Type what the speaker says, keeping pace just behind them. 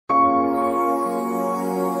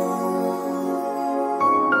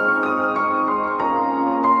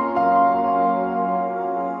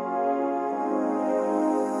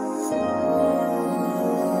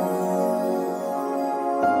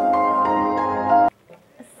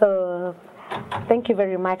thank you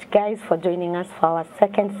very much, guys, for joining us for our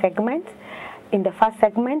second segment. In the first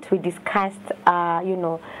segment, we discussed,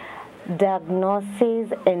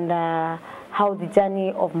 diagnosis and how the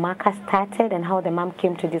journey of Marcus started and how the mom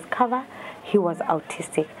came to discover he was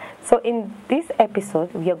autistic. So in this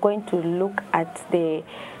episode, we are going to look at the,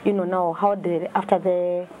 now how after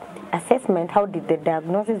the assessment, how did the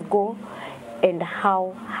diagnosis go and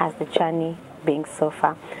how has the journey been so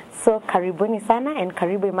far. So karibuni sana and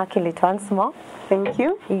karibu Immaculate once more. Thank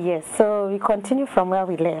you. Yes, so we continue from where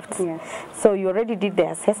we left. Yes. So you already did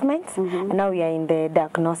the assessment and now we are in the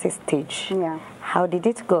diagnosis stage. Yeah. How did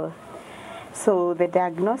it go? So the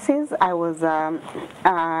diagnosis, I was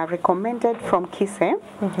recommended from Kise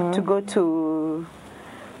to go to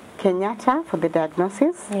Kenyatta for the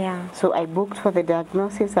diagnosis. Yeah. So I booked for the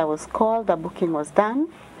diagnosis. I was called, the booking was done,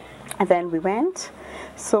 and then we went.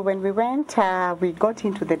 So when we went, we got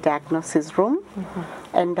into the diagnosis room,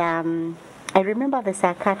 and I remember the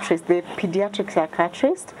psychiatrist, the pediatric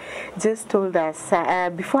psychiatrist, just told us,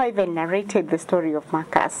 before I even narrated the story of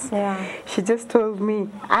Marcus, she just told me,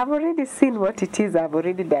 I've already seen what it is, I've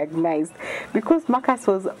already diagnosed. Because Marcus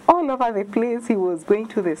was all over the place. He was going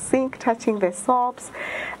to the sink, touching the soaps,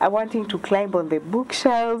 wanting to climb on the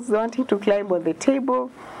bookshelves, wanting to climb on the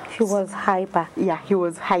table. He was hyper. Yeah, he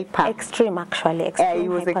was hyper. Extreme, actually. He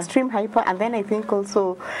was extreme hyper. And then I think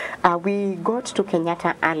also we got to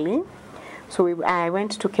Kenyatta early. So I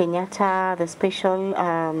went to Kenyatta, the special,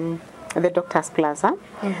 the doctor's plaza.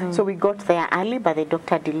 So we got there early, but the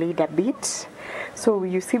doctor delayed a bit. So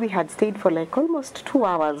you see, we had stayed for like almost 2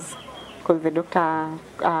 hours because the doctor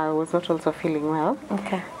was not also feeling well.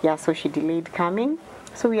 Okay. Yeah, so she delayed coming.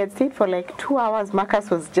 So we had stayed for like 2 hours. Marcus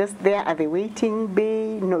was just there at the waiting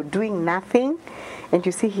bay, doing nothing. And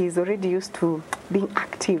you see, he's already used to being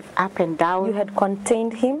active, up and down. You had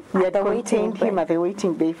contained him? We had contained him at the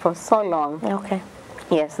waiting bay for so long. Okay.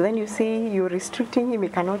 Yes, then you see, you're restricting him. He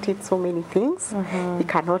cannot eat so many things. He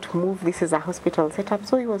cannot move. This is a hospital setup.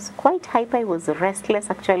 So he was quite hyper. He was restless,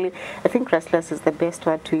 actually. I think restless is the best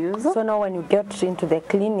word to use. So now when you get into the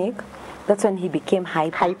clinic, that's when he became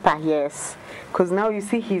hyper. Hyper, yes. Because now you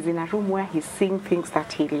see he's in a room where he's seeing things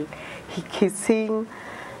that he's seeing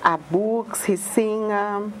books, he's seeing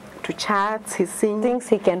to charts, he's seeing things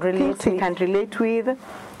he can relate with,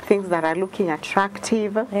 things that are looking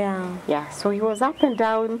attractive. Yeah. Yeah, so he was up and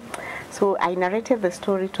down. So I narrated the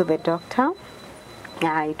story to the doctor.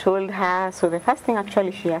 I told her, so the first thing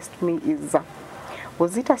actually she asked me is,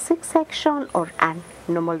 was it a C-section or a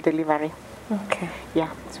normal delivery? Okay. Yeah,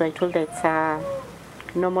 so I told her it's a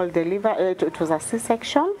normal delivery. It was a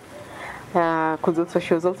C-section. Because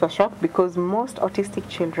she was also shocked because most autistic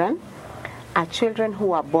children are children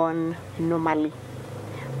who are born normally.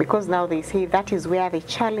 Because now they say that is where the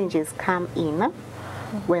challenges come in.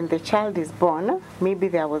 When the child is born, maybe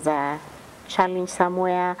there was a challenge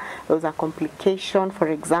somewhere, there was a complication, for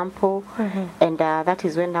example, and that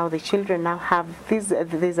is when now the children now have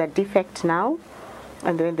there's a defect now,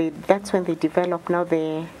 and then that's when they develop now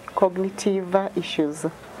the cognitive issues.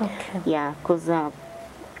 Okay. Yeah, because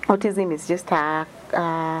autism is just a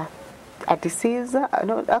disease.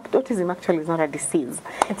 No, autism actually is not a disease.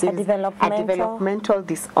 It's a developmental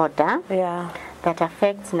disorder that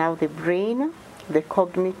affects now the brain, the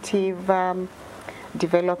cognitive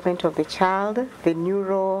development of the child, the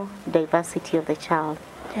neurodiversity of the child.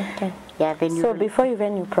 Okay. Yeah. So before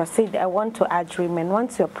you proceed, I want to urge women,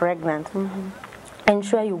 once you're pregnant,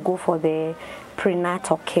 ensure you go for the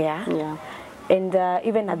prenatal care. Yeah. And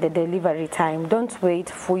even at the delivery time, don't wait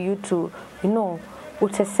for you to,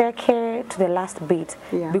 uteseke to the last bit.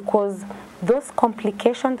 Yeah. Because those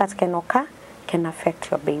complications that can occur can affect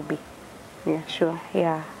your baby. Yeah, sure.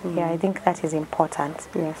 Yeah, yeah, I think that is important.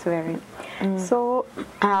 Yes, very. So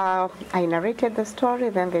I narrated the story,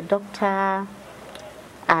 then the doctor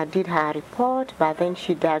did her report, but then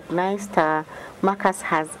she diagnosed Marcus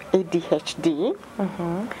has ADHD.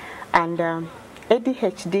 And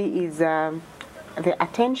ADHD is the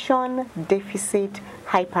attention deficit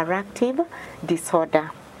hyperactive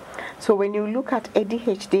disorder. So when you look at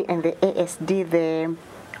ADHD and the ASD, the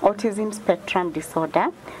autism spectrum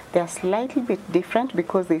disorder, they are slightly bit different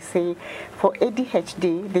because they say for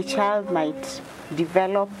ADHD, the child might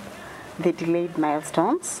develop the delayed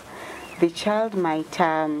milestones. The child might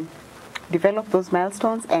develop those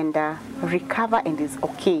milestones and recover and is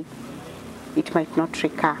okay. It might not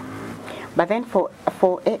recur. But then for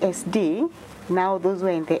ASD, now those who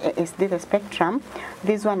are in the ASD, the spectrum,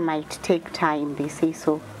 this one might take time, they say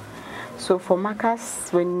so. So for Marcus,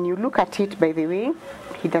 when you look at it, by the way,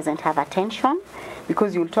 he doesn't have attention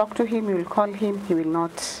because you'll talk to him, you'll call him, he will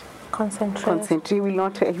not concentrate. He will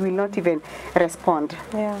not even respond.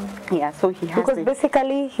 Yeah, so he has because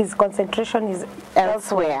basically his concentration is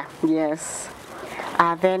elsewhere. Yes.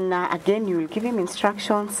 Then again, you will give him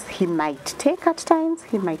instructions. He might take at times,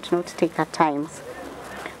 he might not take at times.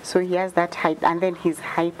 So he has that hype, and then he's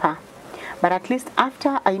hyper. But at least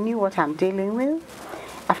after I knew what I'm dealing with,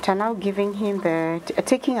 after now giving him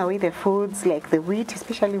taking away the foods like the wheat,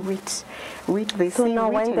 especially wheat. So now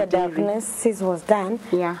when the diagnosis was done,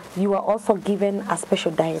 you were also given a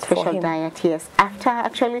special diet for him. Special diet, yes. After,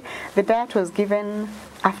 actually, the diet was given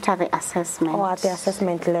after the assessment. Or at the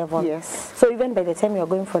assessment level. Yes. So even by the time you were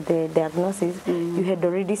going for the diagnosis, you had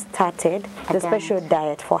already started the special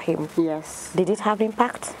diet for him. Yes. Did it have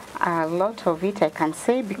impact? A lot of it, I can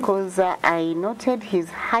say, because I noted his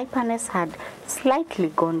hyperness had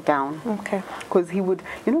slightly gone down. Okay. Because he would,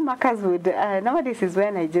 Marcus would, nowadays is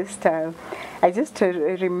when I just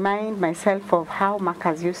remind myself of how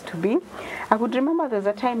Marcus used to be. I would remember there was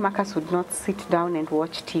a time Marcus would not sit down and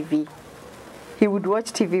watch TV. He would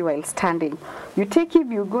watch TV while standing. You take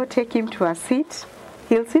him to a seat.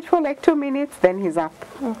 He'll sit for like 2 minutes, then he's up.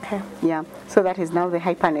 Okay. Yeah. So that is now the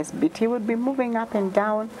hyperness bit. He would be moving up and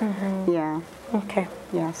down. Yeah. Okay.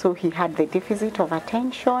 Yeah. So he had the deficit of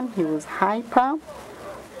attention. He was hyper.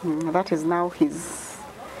 That is now his.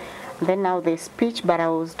 Then now the speech. But I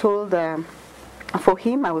was told, for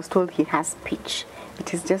him, I was told he has speech.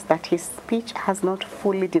 It is just that his speech has not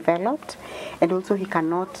fully developed, and also he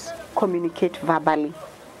cannot communicate verbally,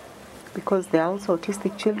 because there are also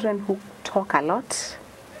autistic children who talk a lot.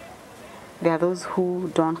 There are those who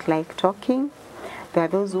don't like talking. There are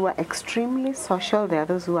those who are extremely social. There are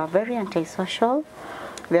those who are very antisocial.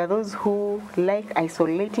 There are those who like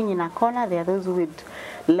isolating in a corner. There are those who would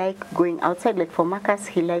like going outside. Like for Marcus,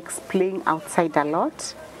 he likes playing outside a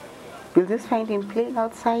lot. You'll just find him playing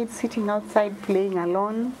outside, sitting outside, playing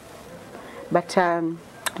alone. But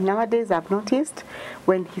nowadays I've noticed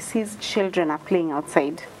when he sees children are playing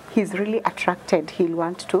outside, he's really attracted. He'll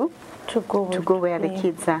want to go where the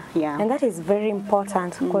kids are. Yeah. And that is very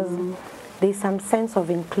important, because there's some sense of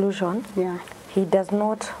inclusion. Yeah. He does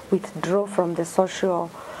not withdraw from the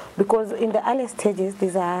social, because in the early stages,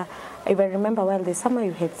 if I remember well, there's somewhere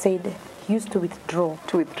you had said he used to withdraw.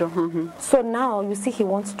 So now you see he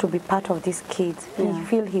wants to be part of these kids. He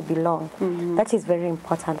feel he belongs. That is very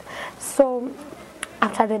important. So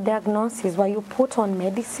after the diagnosis, were you put on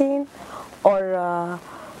medicine, or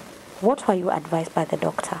what were you advised by the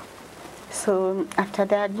doctor? So after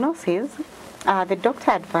diagnosis, the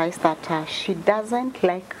doctor advised that she doesn't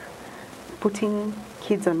like putting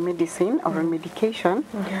kids on medicine or on medication,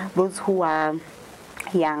 those who are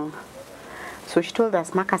young. So she told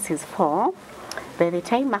us Marcus is 4. By the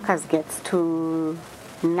time Marcus gets to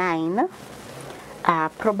 9,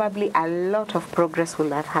 probably a lot of progress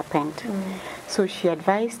will have happened. So she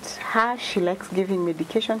advised her, she likes giving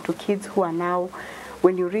medication to kids who are now,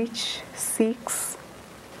 when you reach 6,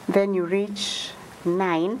 then you reach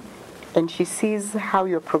 9, and she sees how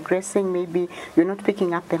you're progressing. Maybe you're not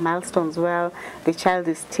picking up the milestones well. The child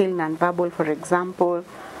is still nonverbal, for example.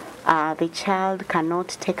 The child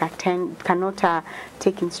cannot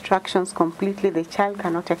take instructions completely. The child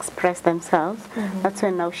cannot express themselves. That's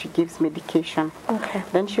when now she gives medication. Okay.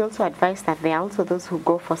 Then she also advised that there are also those who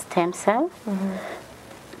go for stem cell.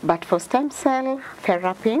 But for stem cell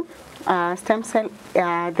therapy,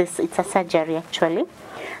 it's a surgery actually.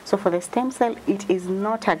 So for the stem cell, it is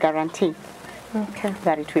not a guarantee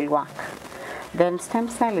that it will work. Then stem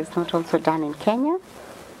cell is not also done in Kenya.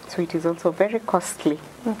 So it is also very costly.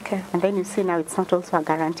 Okay. And then you see now it's not also a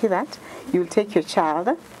guarantee that you'll take your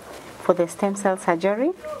child for the stem cell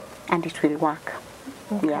surgery and it will work.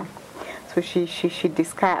 Okay. Yeah. So she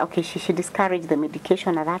discouraged the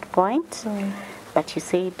medication at that point. But she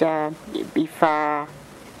said if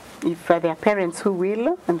there are parents who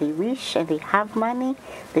will and they wish and they have money,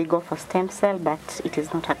 they go for stem cell, but it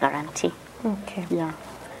is not a guarantee. Okay. Yeah.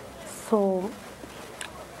 So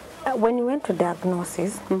when you went to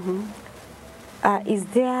diagnosis, is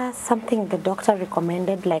there something the doctor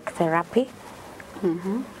recommended, like therapy?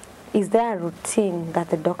 Is there a routine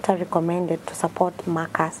that the doctor recommended to support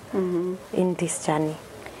Marcus in this journey?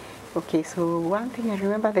 Okay, so one thing I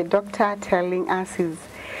remember the doctor telling us is,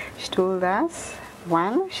 she told us,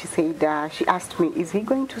 she said, she asked me, is he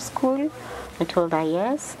going to school? I told her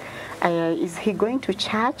yes. Is he going to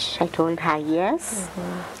church? I told her yes.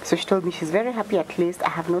 So she told me she's very happy, at least I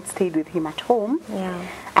have not stayed with him at home.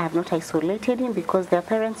 I have not isolated him, because there are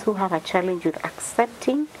parents who have a challenge with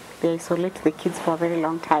accepting they isolate the kids for a very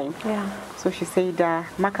long time. Yeah. So she said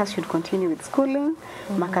Marcus should continue with schooling,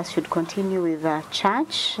 Marcus should continue with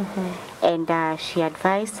church, and she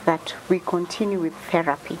advised that we continue with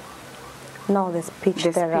therapy. No, the speech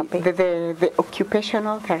therapy. The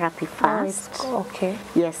occupational therapy first. Okay.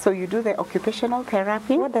 Yes, so you do the occupational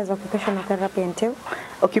therapy. What does occupational therapy entail?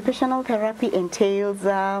 Occupational therapy entails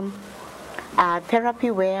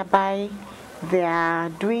therapy whereby they are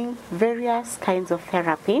doing various kinds of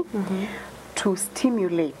therapy to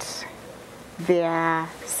stimulate their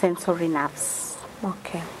sensory nerves.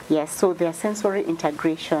 Okay. Yes, so their sensory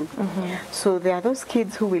integration. So there are those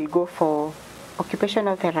kids who will go for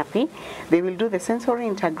occupational therapy. They will do the sensory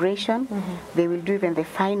integration. They will do even the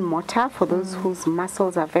fine motor for those whose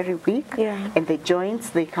muscles are very weak, and the joints,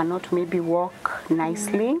 they cannot maybe walk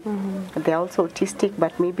nicely. They're also autistic,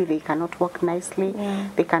 but maybe they cannot walk nicely.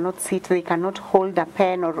 They cannot sit, they cannot hold a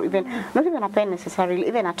pen, or even not even a pen necessarily,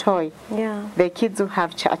 even a toy. The kids who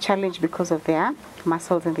have a challenge because of their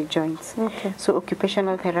muscles and the joints. So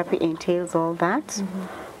occupational therapy entails all that.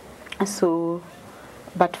 So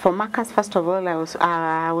but for Marcus, first of all,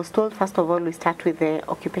 I was told, first of all, we start with the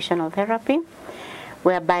occupational therapy,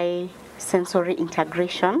 whereby sensory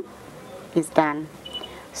integration is done.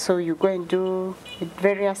 So you go and do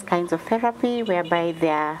various kinds of therapy, whereby they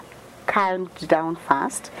are calmed down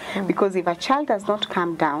first. Because if a child does not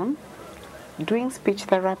calm down, doing speech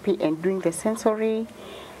therapy and doing the sensory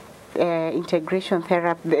integration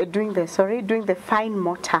therapy, doing the fine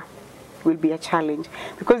motor will be a challenge,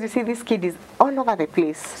 because you see this kid is all over the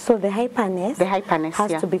place. So the hyperness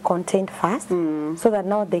has to be contained first, so that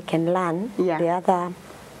now they can learn the other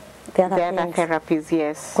therapies.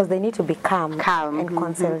 Yes, because they need to be calm and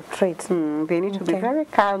concentrate. They need to be very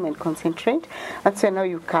calm and concentrate. That's why now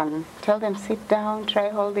you can tell them, sit down, try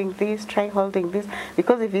holding this,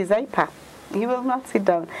 because if he's hyper, he will not sit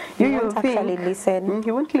down. You will actually listen.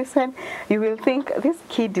 He won't listen. You will think this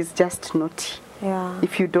kid is just naughty.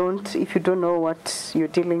 If you don't know what you're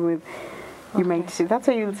dealing with, you might. That's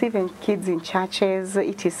why you'll see even kids in churches,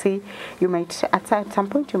 etc. You might at some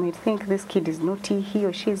point you might think this kid is naughty, he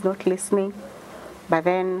or she is not listening, but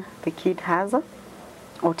then the kid has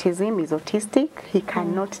autism, is autistic. He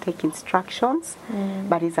cannot take instructions,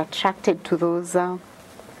 but is attracted to those.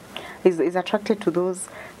 Is attracted to those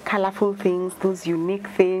colorful things, those unique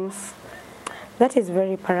things. That is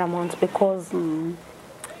very paramount, because.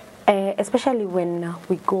 Especially when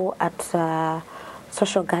we go at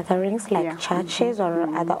social gatherings like churches or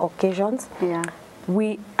other occasions,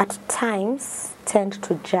 we at times tend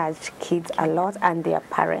to judge kids a lot and their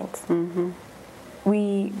parents.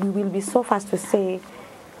 We will be so fast to say,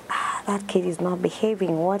 that kid is not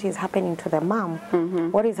behaving, what is happening to the mom,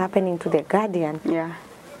 what is happening to the guardian.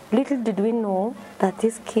 Little did we know that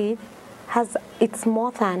this kid it's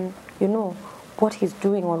more than, what he's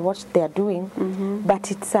doing or what they're doing, but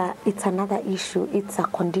it's another issue, it's a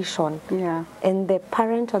condition, and the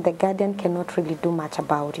parent or the guardian cannot really do much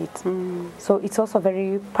about it. So it's also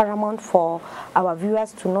very paramount for our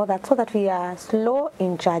viewers to know that, so that we are slow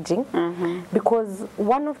in judging, because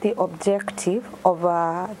one of the objectives of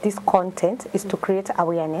this content is to create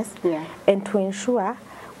awareness and to ensure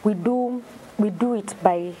we do it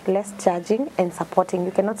by less judging and supporting.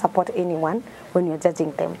 You cannot support anyone when you're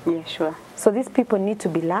judging them. So these people need to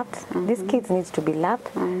be loved. These kids need to be loved.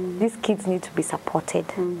 These kids need to be supported.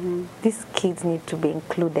 These kids need to be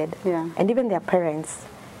included. And even their parents,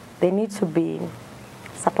 they need to be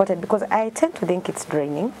supported, because I tend to think it's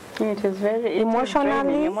draining. It is very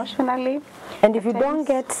emotionally. And if you don't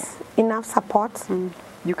get enough support,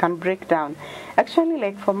 you can break down. Actually,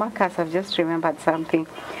 like for Marcus, I've just remembered something.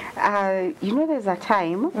 There's a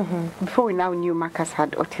time, before we now knew Marcus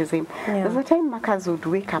had autism, there's a time Marcus would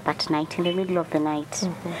wake up at night, in the middle of the night.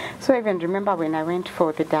 So I even remember when I went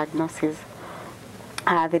for the diagnosis,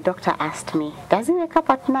 the doctor asked me, does he wake up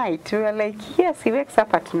at night? We were like, yes, he wakes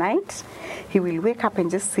up at night. He will wake up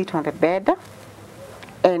and just sit on the bed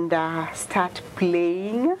and start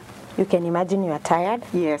playing. You can imagine you are tired.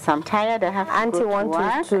 Yes, I'm tired. I have to Auntie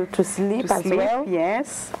wants to sleep as well.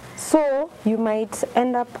 Yes. So you might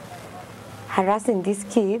end up harassing this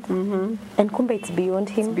kid, and kumbe it's beyond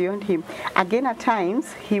him. It's beyond him. Again, at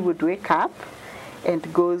times, he would wake up and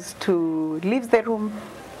leaves the room.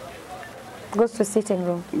 Goes to sitting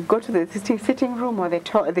room. Go to the sitting room or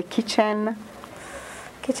the kitchen.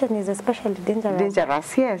 Kitchen is especially dangerous.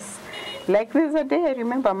 Dangerous, yes. Like there's a day I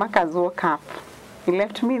remember Marcus woke up. He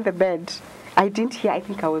left me in the bed. I didn't hear. I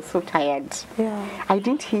think I was so tired. I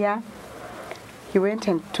didn't hear. He went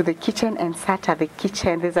to the kitchen and sat at the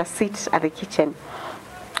kitchen. There's a seat at the kitchen.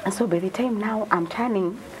 And so by the time now I'm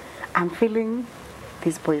turning, I'm feeling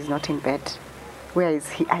this boy is not in bed. Where is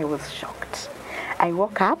he? I was shocked. I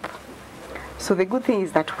woke up. So the good thing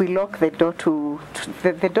is that we lock the door to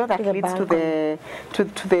the door that leads to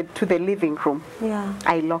the living room. Yeah.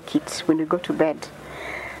 I lock it when we go to bed.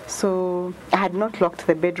 So I had not locked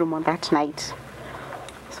the bedroom on that night.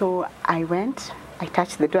 So I went, I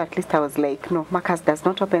touched the door. At least I was like, no, Marcus does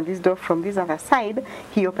not open this door from this other side.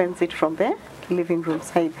 He opens it from the living room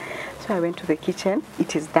side. So I went to the kitchen.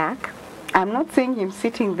 It is dark. I'm not seeing him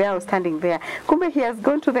sitting there or standing there. Kumbe, he has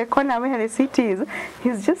gone to the corner where the seat is.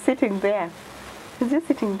 He's just sitting there. He's just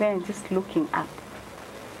sitting there and just looking up.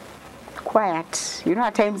 Quiet. You know,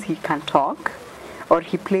 at times he can talk or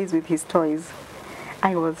he plays with his toys.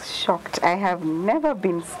 I was shocked. I have never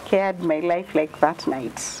been scared in my life like that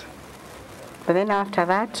night. But then after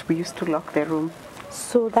that, we used to lock the room.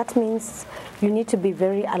 So that means you need to be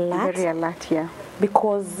very alert. Very alert, yeah.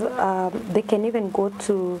 Because they can even go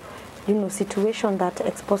to, you know, situation that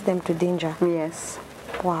expose them to danger. Yes.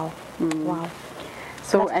 Wow. Wow.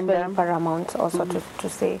 So that's and very paramount also to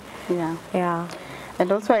say. Yeah. Yeah.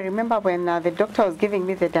 And also I remember when the doctor was giving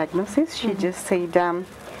me the diagnosis, she just said,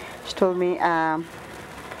 she told me,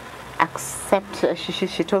 accept.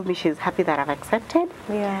 She told me she's happy that I've accepted.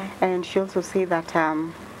 Yeah. And she also said that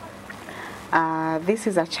this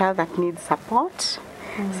is a child that needs support.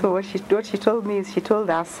 So what she told me is, she told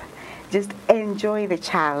us, just enjoy the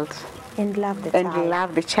child. And love the child. And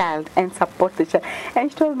love the child and support the child.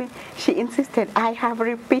 And she told me, she insisted, I have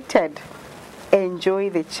repeated, enjoy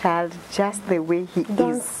the child just the way he is.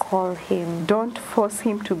 Don't call him. Don't force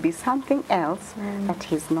him to be something else that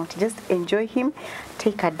he's not. Just enjoy him,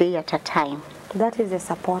 take a day at a time. That is the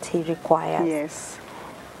support he requires. Yes.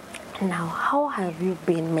 Now, how have you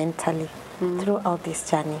been mentally throughout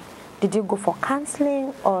this journey? Did you go for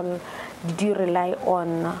counseling or did you rely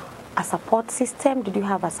on a support system? Did you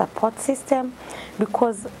have a support system?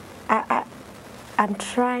 Because I'm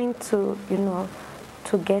trying to, you know,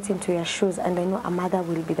 to get into your shoes, and I know a mother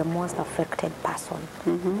will be the most affected person.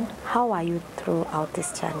 How are you throughout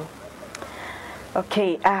this journey?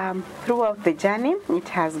 Okay, throughout the journey, it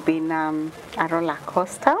has been a roller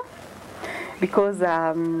coaster, because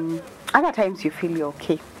other times you feel you're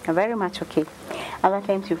okay, very much okay. Other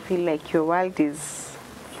times you feel like your world is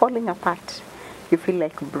falling apart. You feel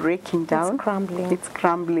like breaking down. It's crumbling. It's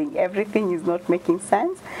crumbling. Everything is not making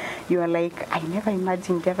sense. You are like, I never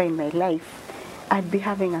imagined ever in my life I'd be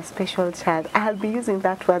having a special child. I'll be using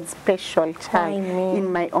that word special child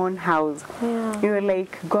in my own house. Yeah. You're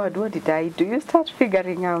like, God, what did I do? You start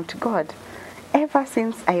figuring out, God, ever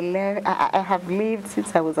since I have lived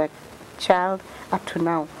since I was a child up to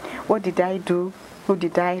now. What did I do? Who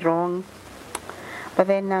did I wrong? But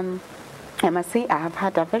then I must say I have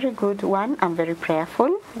had a very good one. I'm very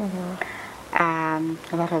prayerful.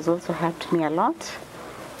 That has also helped me a lot.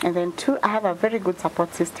 And then two, I have a very good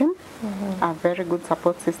support system. A very good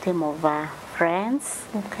support system of friends.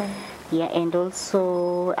 Okay. Yeah, and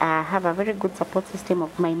also I have a very good support system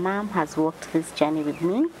of my mom has walked this journey with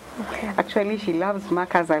me. Okay. Actually, she loves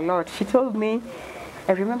Marcus a lot. She told me,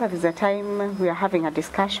 I remember there's a time we were having a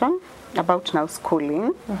discussion about now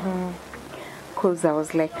schooling. Because I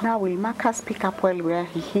was like, now will Marcus pick up well where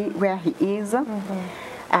he is?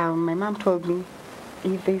 My mom told me,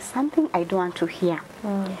 if there's something I don't want to hear,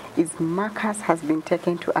 is Marcus has been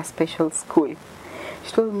taken to a special school.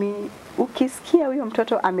 She told me, ukisikia huyo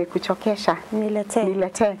mtoto amekuchokesha,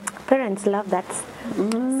 nilete. Parents love that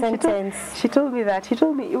sentence. She told me that. She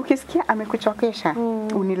told me, ukisikia amekuchokesha,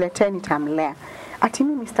 unilete nitamlea. Ati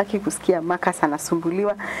mimi sitaki kusikia Marcus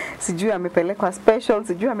anasumbuliwa, sijui amepelekwa special,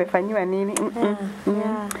 sijui amefanyiwa nini.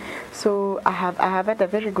 So I have had a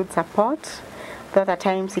very good support. Though at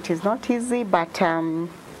times it is not easy, but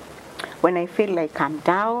when I feel like I'm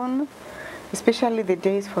down, especially the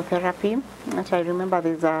days for therapy, that I remember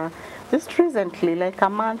just recently, like a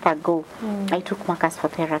month ago, I took Marcus for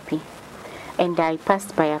therapy. And I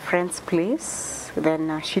passed by a friend's place.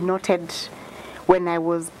 Then she noted when I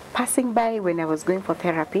was passing by, when I was going for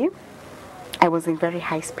therapy, I was in very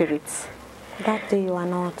high spirits. That day you are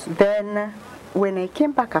not. Then when I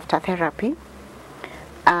came back after therapy,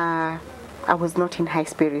 I was not in high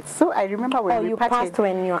spirits. So I remember when you passed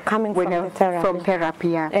when you were coming from the therapy. From therapy,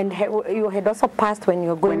 yeah. And you had also passed when you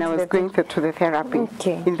were going when I was going to the therapy.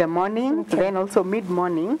 Okay. In the morning, then also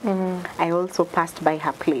mid-morning, I also passed by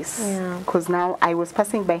her place. Because now I was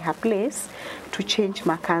passing by her place to change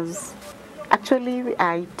Marcus. Actually,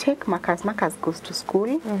 I take Marcus. Marcus goes to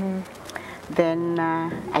school. Then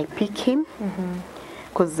I pick him.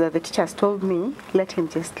 Because the teachers told me, let him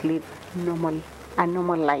just live a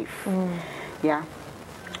normal life. Yeah.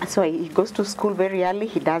 So he goes to school very early.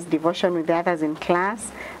 He does devotion with the others in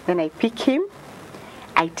class. Then I pick him.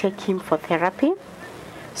 I take him for therapy.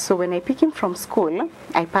 So when I pick him from school,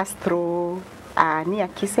 I pass through near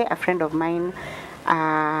Kise. A friend of mine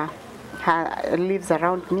lives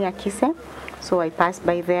around near Kise. So I pass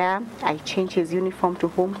by there. I change his uniform to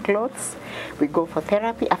home clothes. We go for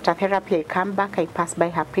therapy. After therapy, I come back. I pass by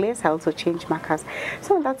her place. I also change Marcus.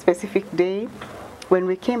 So on that specific day, when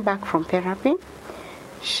we came back from therapy,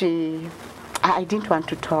 I didn't want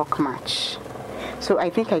to talk much. So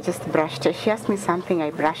I think I just brushed her. She asked me something,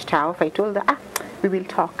 I brushed her off. I told her, we will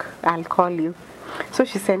talk. I'll call you. So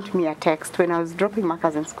she sent me a text when I was dropping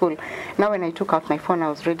Marcus in school. Now when I took out my phone, I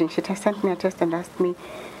was reading. She sent me a text and asked me,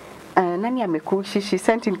 she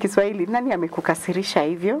sent in Kiswahili, nani amekukasirisha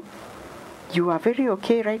hivyo? You are very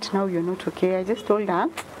okay right now, you're not okay. I just told her,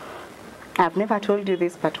 I've never told you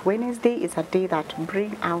this, but Wednesday is a day that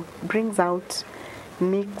brings out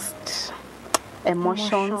mixed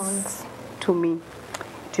emotions to me.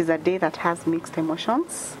 It is a day that has mixed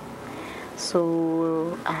emotions.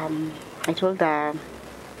 So I told her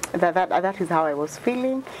that is how I was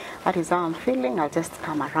feeling. That is how I'm feeling. I'll just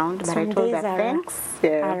come around. But I told her thanks.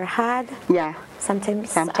 Are hard. Yeah. Sometimes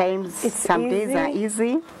some days are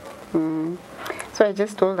easy. So I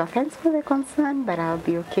just told her thanks for the concern, but I'll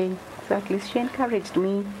be okay. So at least she encouraged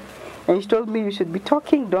me, and she told me you should be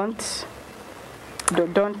talking. Don't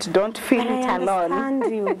feel it alone. I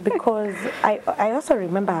understand you because I also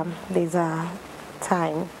remember there's a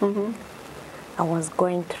time I was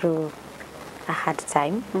going through a hard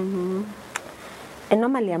time. And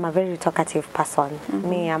normally I'm a very talkative person.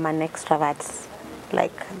 Me, I'm an extrovert,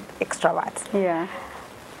 Yeah.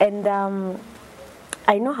 And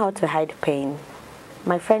I know how to hide pain.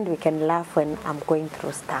 My friend, we can laugh when I'm going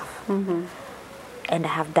through stuff. And I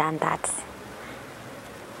have done that.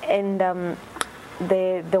 And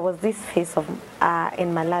there was this phase of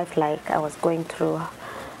in my life, like I was going through,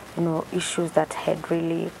 issues that had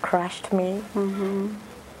really crushed me.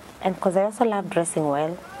 And because I also love dressing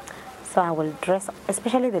well, so I will dress,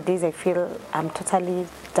 especially the days I feel I'm totally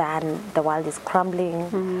done, the world is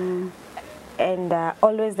crumbling. And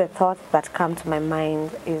always the thought that come to my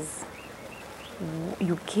mind is,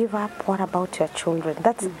 you give up, what about your children?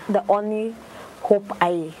 That's the only hope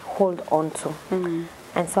I hold on to.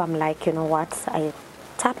 And so I'm like, you know what, I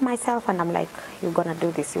tap myself and I'm like, you're gonna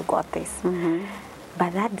do this, you got this.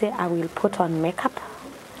 But that day I will put on makeup.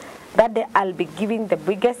 That day I'll be giving the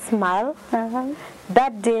biggest smile.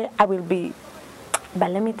 That day I will be,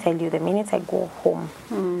 but let me tell you, the minute I go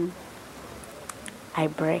home, I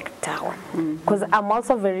break down. Because I'm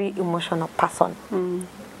also a very emotional person.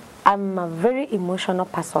 I'm a very emotional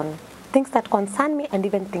person. Things that concern me and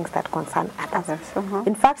even things that concern others.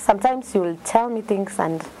 In fact, sometimes you'll tell me things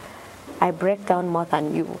and I break down more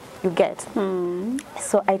than you get.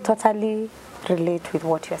 So I totally relate with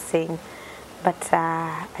what you're saying. But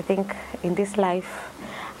I think in this life,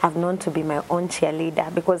 I've known to be my own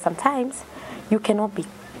cheerleader, because sometimes you cannot be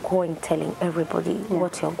telling everybody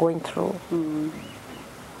what you're going through.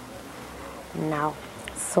 Now,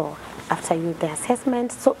 so after the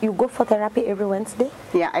assessment, so you go for therapy every Wednesday?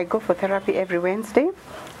 Yeah, I go for therapy every Wednesday,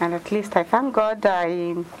 and at least I thank God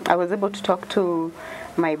I was able to talk to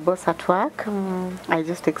my boss at work. I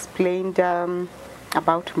just explained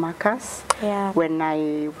about Marcus. When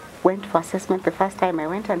I went for assessment the first time, I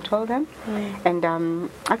went and told them. And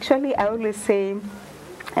actually, I always say,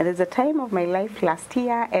 there's a time of my life last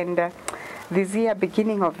year and this year,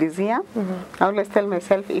 beginning of this year, I always tell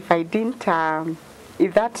myself, if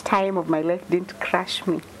that time of my life didn't crush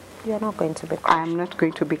me, you're not going to be crushed. I'm not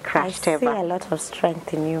going to be crushed ever. I see a lot of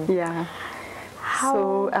strength in you. Yeah.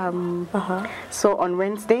 So on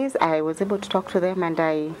Wednesdays, I was able to talk to them, and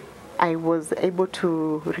I was able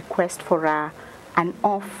to request for an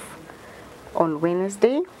off on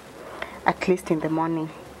Wednesday, at least in the morning.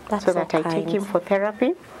 That's so that so I take him for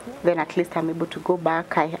therapy. Then at least I'm able to go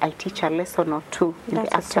back. I teach a lesson or two in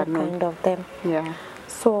the afternoon. That's so kind of them. Yeah.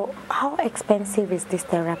 So how expensive is this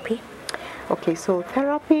therapy? Okay, so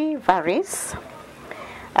therapy varies.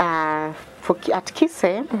 At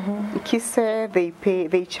Kise, Kise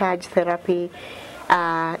they charge therapy.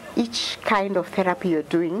 Each kind of therapy you're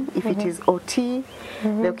doing, if it is OT,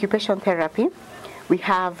 the occupation therapy, we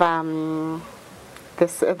have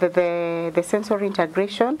the sensory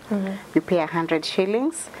integration, you pay 100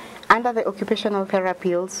 shillings. Under the occupational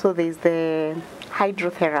therapy also, there's the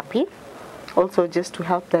hydrotherapy, also just to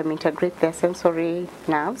help them integrate their sensory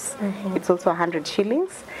nerves. It's also 100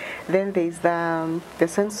 shillings. Then there's the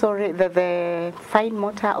sensory, the fine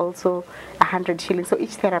motor, also 100 shillings. So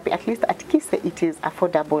each therapy, at least at Kise, it is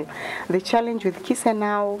affordable. The challenge with Kise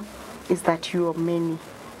now is that you are many.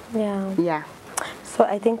 Yeah. Yeah. So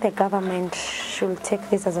I think the government should take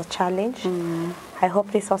this as a challenge. I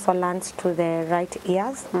hope this also lands to the right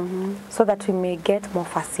ears so that we may get more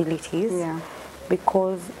facilities. Yeah.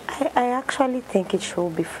 Because I actually think it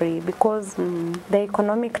should be free, because the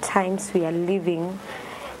economic times we are living,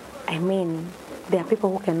 I mean, there are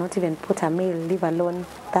people who cannot even put a meal, leave alone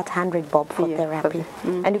that 100 bob for therapy.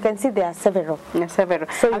 And you can see there are several. Yeah, several.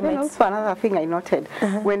 So and then also another thing I noted,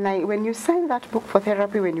 when you sign that book for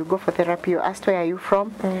therapy, when you go for therapy, you're asked where are you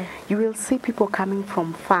from, you will see people coming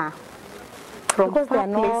from far. From because far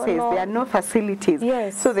places, there are no facilities.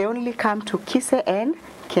 Yes. So they only come to Kise and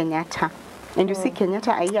Kenyatta. And you see Kenyatta,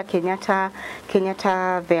 I hear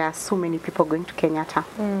Kenyatta, there are so many people going to Kenyatta.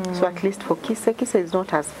 So at least for Kise is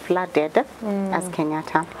not as flooded as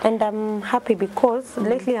Kenyatta. And I'm happy because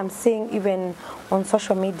lately I'm seeing even on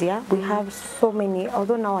social media, we have so many,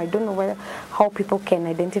 although now I don't know how people can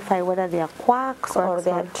identify whether they are quacks or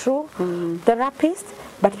they are true therapists,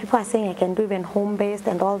 but people are saying I can do even home-based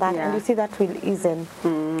and all that, and you see that will ease in.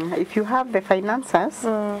 If you have the finances,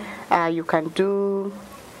 you can do.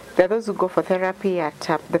 There are those who go for therapy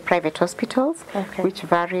at the private hospitals, which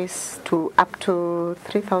varies to up to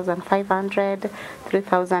 3,500,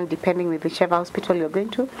 3,000, depending with whichever hospital you're going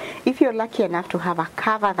to. If you're lucky enough to have a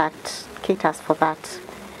cover that caters for that,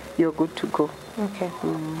 you're good to go. Okay.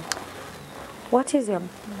 What is your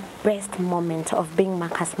best moment of being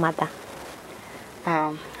Maka's mother?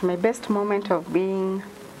 My best moment of being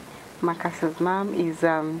Marcus's mom is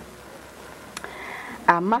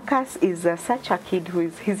Marcus is such a kid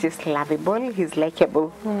he's just lovable, he's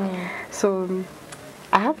likable. So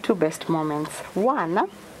I have two best moments. One,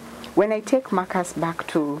 when I take Marcus back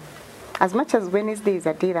to, as much as Wednesday is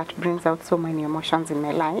a day that brings out so many emotions in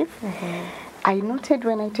my life, I noted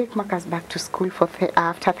when I take Marcus back to school for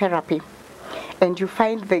after therapy, and you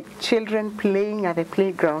find the children playing at the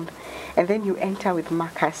playground, and then you enter with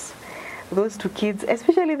Marcus. Those two kids,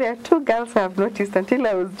 especially there are two girls I've noticed. Until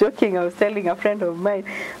I was joking, I was telling a friend of mine,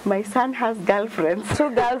 my son has girlfriends.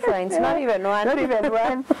 Two girlfriends, not even one. Not even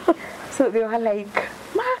one. So they were like,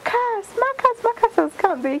 Marcus has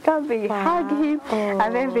come. They come, they hug him,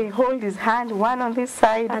 and then they hold his hand, one on this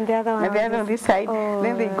side, and the other on this side.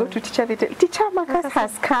 Then they go to teacher, they tell, teacher, Marcus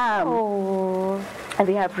has come. And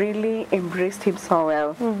they have really embraced him so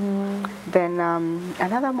well. Then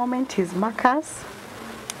another moment is Marcus.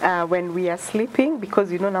 When we are sleeping,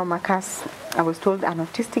 because you know now Marcus, I was told an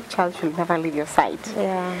autistic child should never leave your side.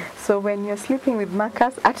 Yeah. So when you're sleeping with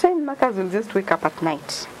Marcus, at times Marcus will just wake up at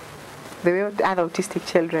night, the way other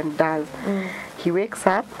autistic children does. He wakes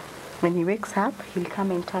up. When he wakes up, he'll come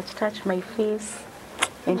and touch my face,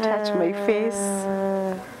 and touch my face,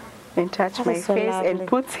 and touch my face, and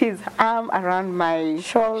puts his arm around my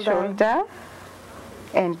shoulder,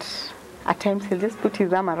 and at times he'll just put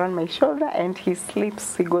his arm around my shoulder and he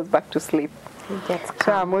sleeps, he goes back to sleep.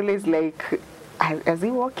 So I'm always like, has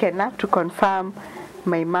he woken up to confirm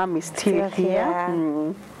my mom is still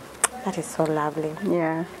here? That is so lovely.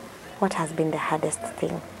 Yeah. What has been the hardest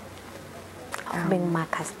thing of being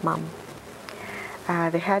Marcus' mom?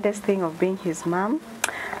 The hardest thing of being his mom,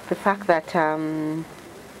 the fact that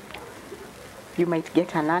you might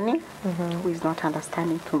get a nanny who is not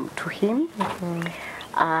understanding to him.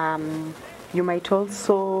 You might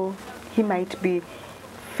also, he might be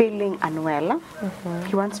feeling unwell.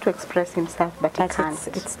 He wants to express himself, but he can't.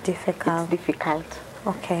 It's difficult. It's difficult.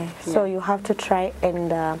 Okay, so you have to try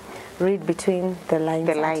and read between the lines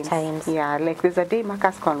at times. Yeah, like there's a day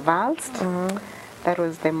Marcus convulsed. That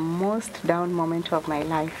was the most down moment of my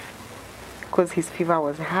life, because his fever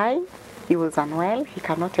was high, he was unwell, he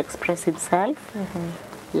cannot express himself.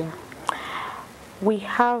 Yeah. We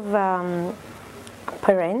have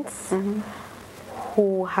parents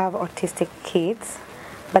who have autistic kids,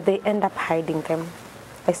 but they end up hiding them,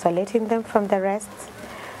 isolating them from the rest,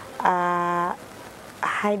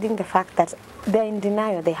 hiding the fact that they're in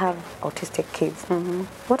denial they have autistic kids.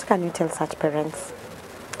 What can you tell such parents?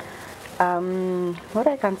 What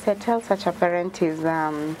I can tell such a parent is,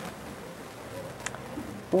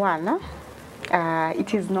 one,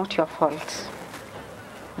 it is not your fault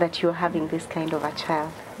that you're having this kind of a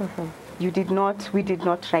child. We did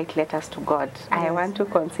not write letters to God. Yes. I want to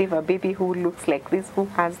conceive a baby who looks like this, who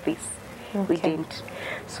has this. We didn't.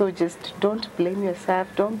 So just don't blame yourself.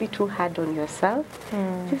 Don't be too hard on yourself.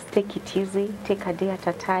 Just take it easy. Take a day at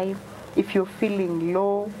a time. If you're feeling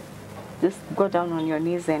low, just go down on your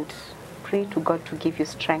knees and pray to God to give you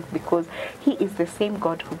strength, because He is the same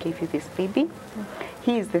God who gave you this baby.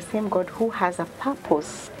 He is the same God who has a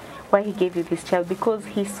purpose why He gave you this child, because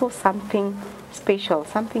He saw something special,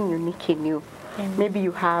 something unique in you. Maybe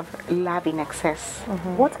you have love in excess.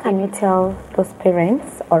 What can you tell those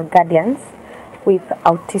parents or guardians with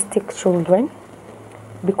autistic children?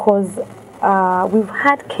 Because we've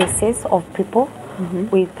had cases of people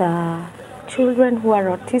with children who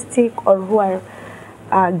are autistic or who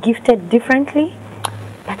are gifted differently,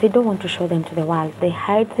 but they don't want to show them to the world. They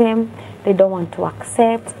hide them, they don't want to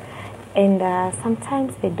accept, and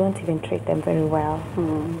sometimes they don't even treat them very well.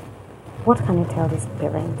 What can you tell these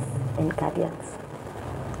parents and guardians?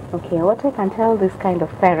 Okay, what I can tell this kind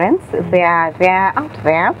of parents, they are out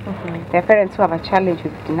there. There are parents who have a challenge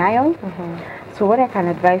with denial. So what I can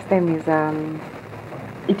advise them is,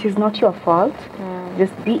 it is not your fault.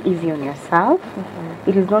 Just be easy on yourself.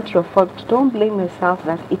 It is not your fault. Don't blame yourself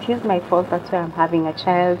that it is my fault, that's why I'm having a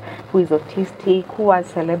child who is autistic, who has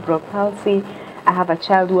cerebral palsy. I have a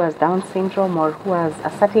child who has Down syndrome or who has a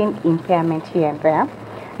certain impairment here and there.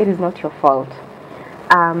 It is not your fault.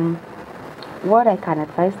 What I can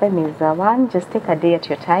advise them is, one, just take a day at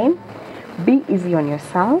your time. Be easy on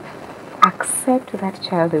yourself. Accept that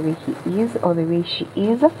child the way he is or the way she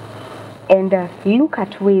is. And look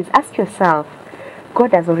at ways. Ask yourself,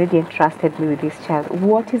 God has already entrusted me with this child.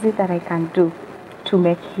 What is it that I can do to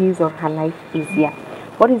make his or her life easier?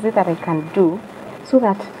 What is it that I can do so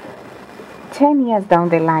that 10 years down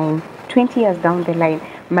the line, 20 years down the line,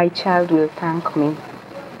 my child will thank me?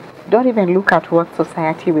 Don't even look at what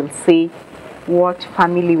society will say, what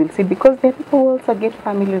family will say, because there are people who also get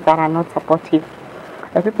families that are not supportive.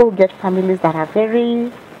 There are people who get families that are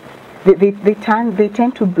very, they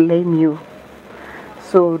tend to blame you.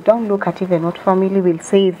 So don't look at even what family will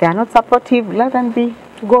say. If they are not supportive, let them be.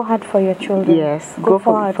 Go hard for your children. Yes, go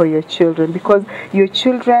for your children, because your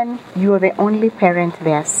children, you are the only parent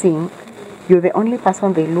they are seeing. You're the only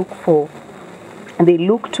person they look for. And they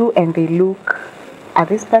look to, and they look at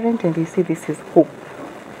this parent and they say this is hope.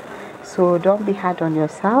 So don't be hard on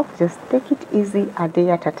yourself. Just take it easy, a day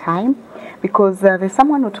at a time. Because there's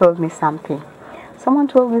someone who told me something. Someone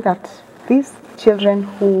told me that these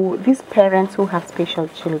parents who have special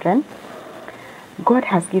children, God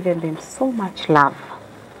has given them so much love.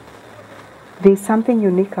 There's something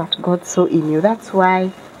unique that God saw in you. That's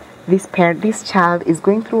why this child is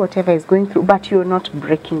going through whatever is going through, but you're not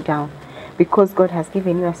breaking down, because God has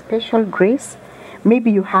given you a special grace.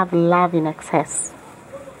 Maybe you have love in excess.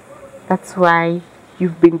 That's why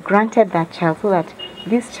you've been granted that child, so that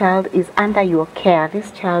this child is under your care,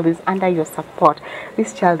 this child is under your support,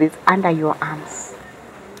 this child is under your arms.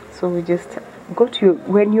 So we just go to you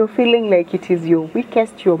when you're feeling like it is your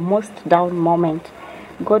weakest, your most down moment.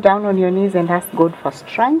 Go down on your knees and ask God for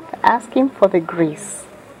strength. Ask Him for the grace.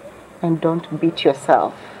 And don't beat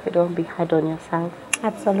yourself. Don't be hard on yourself.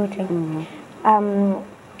 Absolutely.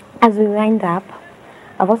 As we wind up,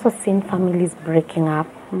 I've also seen families breaking up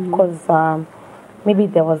because maybe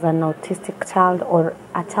there was an autistic child or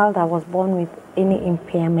a child that was born with any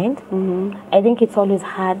impairment. I think it's always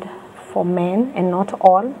hard for men, and not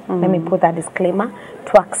all, let me put that disclaimer,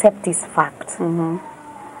 to accept this fact.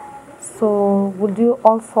 So would you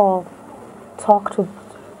also talk to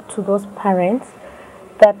those parents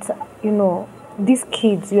that, you know, these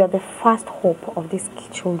kids, you are the first hope of these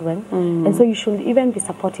children, and so you should even be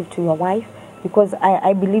supportive to your wife, because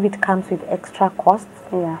I believe it comes with extra costs.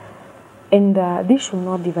 And this should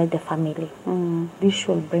not divide the family. This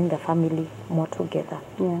should bring the family more together.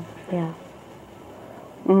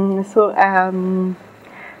 So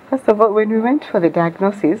first of all, when we went for the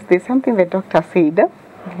diagnosis, there's something the doctor said.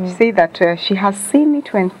 She said that she has seen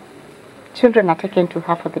it when children are taken to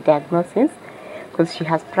her for the diagnosis, because she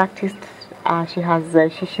has practiced.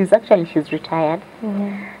 She's retired,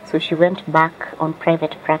 so she went back on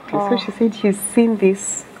private practice. So she said she's seen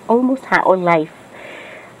this almost her whole life.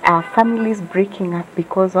 Families breaking up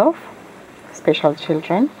because of special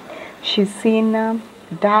children. She's seen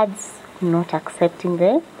dads not accepting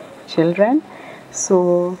their children.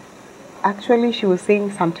 So actually she was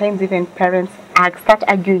saying sometimes even parents start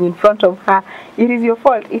arguing in front of her. It is your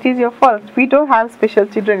fault. It is your fault. We don't have special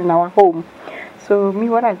children in our home. So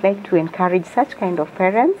what I'd like to encourage such kind of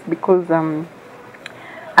parents, because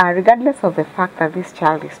regardless of the fact that this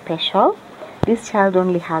child is special, this child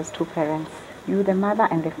only has two parents, you, the mother,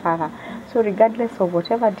 and the father. So regardless of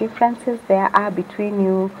whatever differences there are between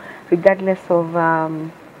you, regardless of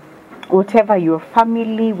whatever your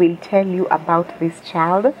family will tell you about this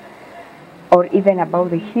child, or even about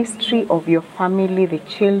the history of your family, the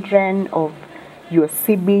children of your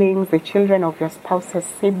siblings, the children of your spouse's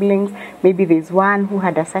siblings. Maybe there's one who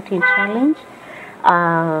had a certain challenge.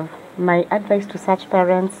 My advice to such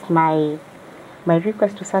parents, my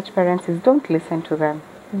request to such parents is don't listen to them.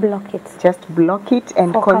 Block it. Just block it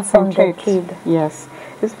and Focus on concentrate. the kid. Yes.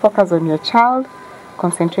 Just focus on your child.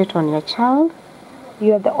 Concentrate on your child.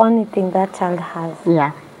 You're the only thing that child has.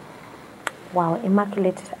 Yeah. Wow,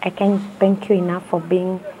 Immaculate, I can't thank you enough for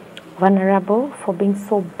being vulnerable, for being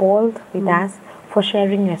so bold with us, for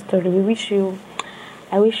sharing your story.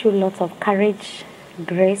 I wish you lots of courage,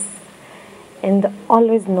 grace, and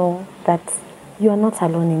always know that you are not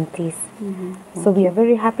alone in this. So we are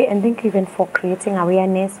very happy, and thank you even for creating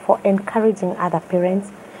awareness, for encouraging other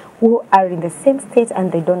parents who are in the same state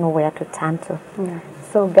and they don't know where to turn to.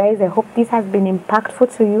 So guys, I hope this has been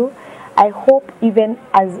impactful to you. I hope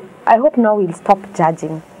now we'll stop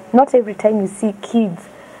judging. Not every time you see kids,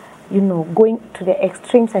 going to the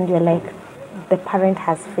extremes and you're like, the parent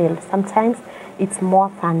has failed. Sometimes it's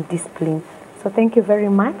more than discipline. So thank you very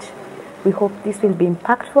much. We hope this will be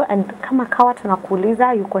impactful, and kama kawa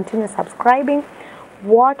tunakuuliza, you continue subscribing,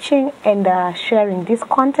 watching, and sharing this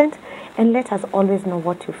content, and let us always know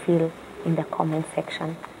what you feel in the comment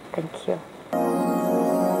section. Thank you.